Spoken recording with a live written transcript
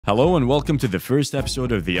Hello and welcome to the first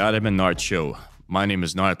episode of the Adam and NART Show. My name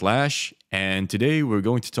is Nart Lash, and today we're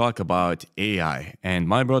going to talk about AI, and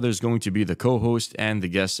my brother is going to be the co-host and the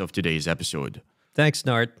guest of today's episode. Thanks,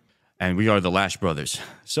 Nart. And we are the Lash brothers.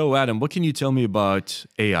 So Adam, what can you tell me about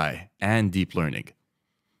AI and deep learning?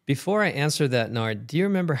 Before I answer that, Nart, do you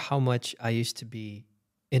remember how much I used to be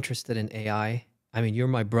interested in AI? I mean, you're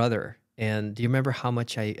my brother, and do you remember how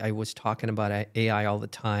much I was talking about AI all the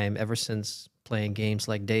time, ever since playing games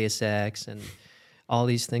like Deus Ex and all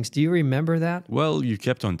these things? Do you remember that? Well, you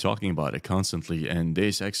kept on talking about it constantly, and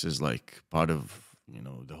Deus Ex is like part of,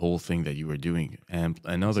 the whole thing that you were doing. And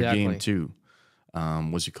another game too,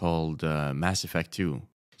 what's it called? Mass Effect 2.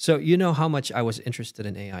 So you know how much I was interested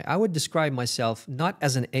in AI. I would describe myself not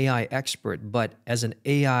as an AI expert, but as an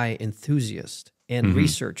AI enthusiast and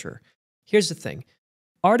researcher. Here's the thing.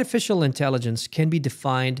 Artificial intelligence can be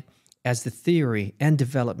defined as the theory and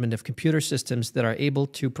development of computer systems that are able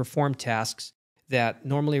to perform tasks that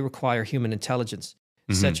normally require human intelligence,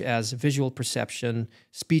 such as visual perception,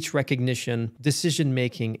 speech recognition,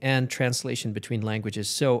 decision-making, and translation between languages.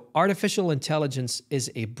 So artificial intelligence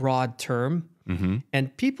is a broad term,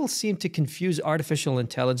 and people seem to confuse artificial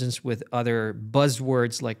intelligence with other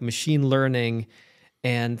buzzwords like machine learning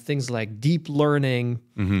and things like deep learning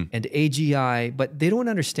and AGI, but they don't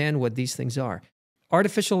understand what these things are.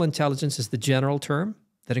 Artificial intelligence is the general term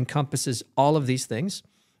that encompasses all of these things.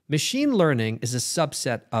 Machine learning is a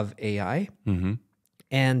subset of AI.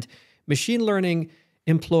 And machine learning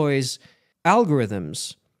employs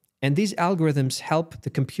algorithms. And these algorithms help the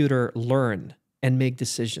computer learn and make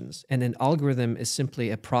decisions. And an algorithm is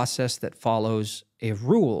simply a process that follows a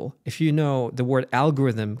rule. If you know, the word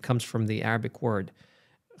algorithm comes from the Arabic word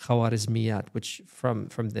khawarizmiyat, which from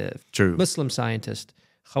the Muslim scientist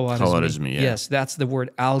Khawarizmi. Yeah. Yes, that's the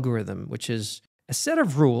word algorithm, which is a set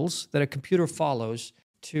of rules that a computer follows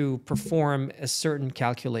to perform a certain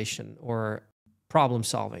calculation or problem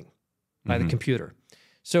solving by the computer.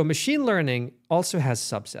 So machine learning also has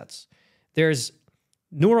subsets. There's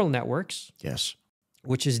neural networks, Yes.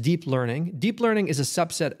 which is deep learning. Deep learning is a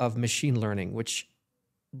subset of machine learning, which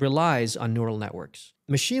relies on neural networks.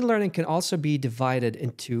 Machine learning can also be divided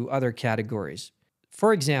into other categories.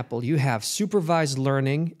 For example, you have supervised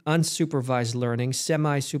learning, unsupervised learning,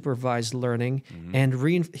 semi-supervised learning, and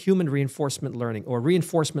human reinforcement learning or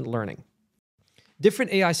reinforcement learning.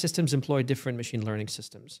 Different AI systems employ different machine learning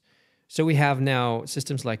systems. So we have now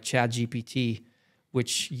systems like ChatGPT,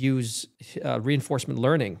 which use reinforcement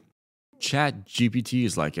learning. ChatGPT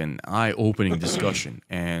is like an eye-opening discussion,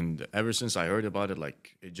 and ever since I heard about it,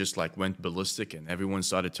 it just went ballistic, and everyone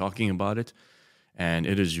started talking about it, and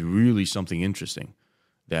it is really something interesting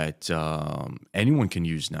that anyone can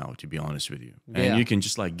use now, to be honest with you, and you can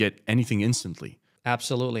just get anything instantly.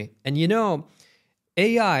 Absolutely, and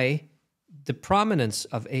AI. The prominence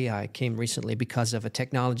of AI came recently because of a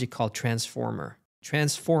technology called Transformer.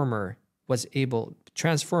 Transformer was a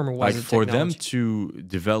technology. For them to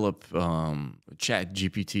develop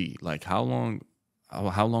ChatGPT, how long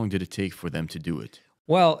did it take for them to do it?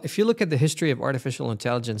 Well, if you look at the history of artificial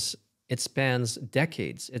intelligence, it spans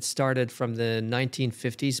decades. It started from the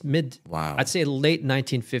 1950s, I'd say late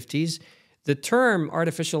 1950s. The term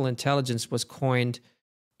artificial intelligence was coined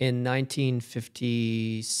in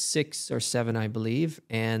 1956 or 7, I believe,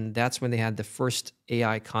 and that's when they had the first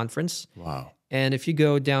AI conference. Wow. And if you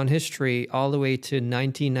go down history all the way to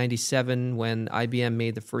 1997, when IBM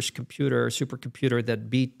made the first supercomputer that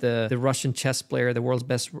beat the Russian chess player, the world's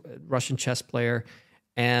best Russian chess player,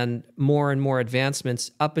 and more advancements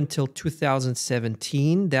up until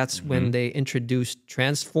 2017, that's when they introduced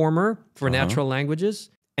Transformer for natural languages.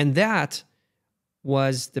 And that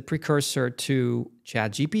was the precursor to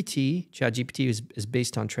ChatGPT. ChatGPT is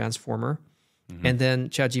based on Transformer. And then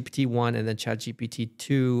ChatGPT 1, and then ChatGPT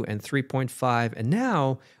 2 and 3.5. And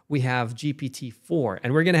now we have GPT-4.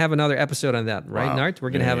 And we're going to have another episode on that, right, Nart?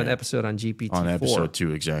 We're going to have an episode on GPT-4. On episode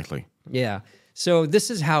 2, exactly. Yeah. So this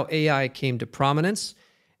is how AI came to prominence.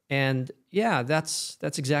 And yeah, that's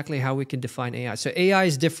exactly how we can define AI. So AI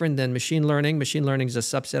is different than machine learning. Machine learning is a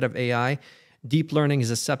subset of AI. Deep learning is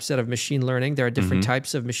a subset of machine learning. There are different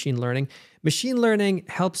types of machine learning. Machine learning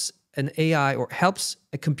helps an AI or helps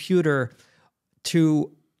a computer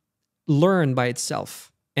to learn by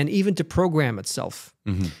itself and even to program itself.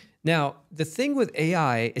 Now, the thing with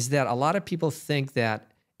AI is that a lot of people think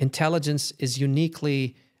that intelligence is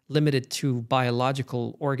uniquely limited to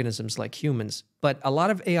biological organisms like humans. But a lot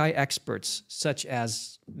of AI experts, such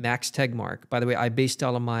as Max Tegmark, by the way, I based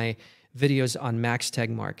all of my videos on Max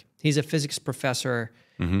Tegmark. He's a physics professor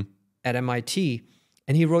at MIT,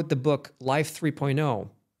 and he wrote the book Life 3.0.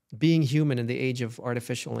 being human in the age of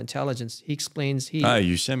artificial intelligence. He explains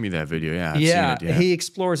you sent me that video. Yeah, I've seen it. Yeah. He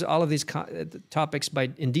explores all of these topics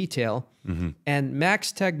in detail. And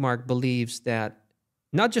Max Tegmark believes that,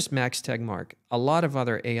 not just Max Tegmark, a lot of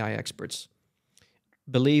other AI experts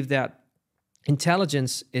believe that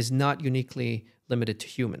intelligence is not uniquely limited to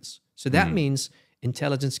humans. So that means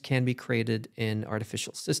intelligence can be created in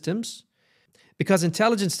artificial systems. Because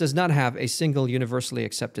intelligence does not have a single universally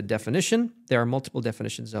accepted definition. There are multiple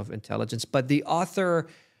definitions of intelligence, but the author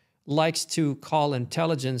likes to call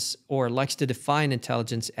intelligence, or likes to define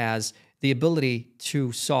intelligence, as the ability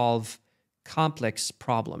to solve complex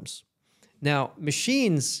problems. Now,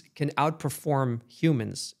 machines can outperform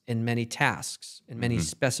humans in many tasks, in many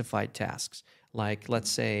specified tasks, like, let's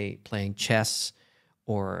say, playing chess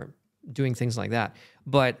or doing things like that.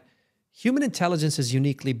 But human intelligence is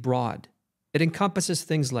uniquely broad. It encompasses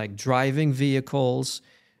things like driving vehicles,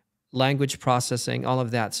 language processing, all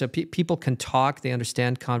of that. So people can talk, they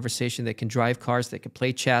understand conversation, they can drive cars, they can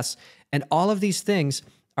play chess, and all of these things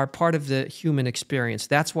are part of the human experience.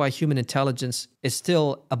 That's why human intelligence is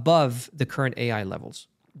still above the current AI levels,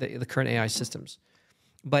 the current AI systems.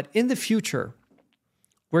 But in the future,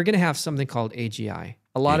 we're going to have something called AGI.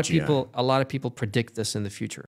 A lot of people predict this in the future.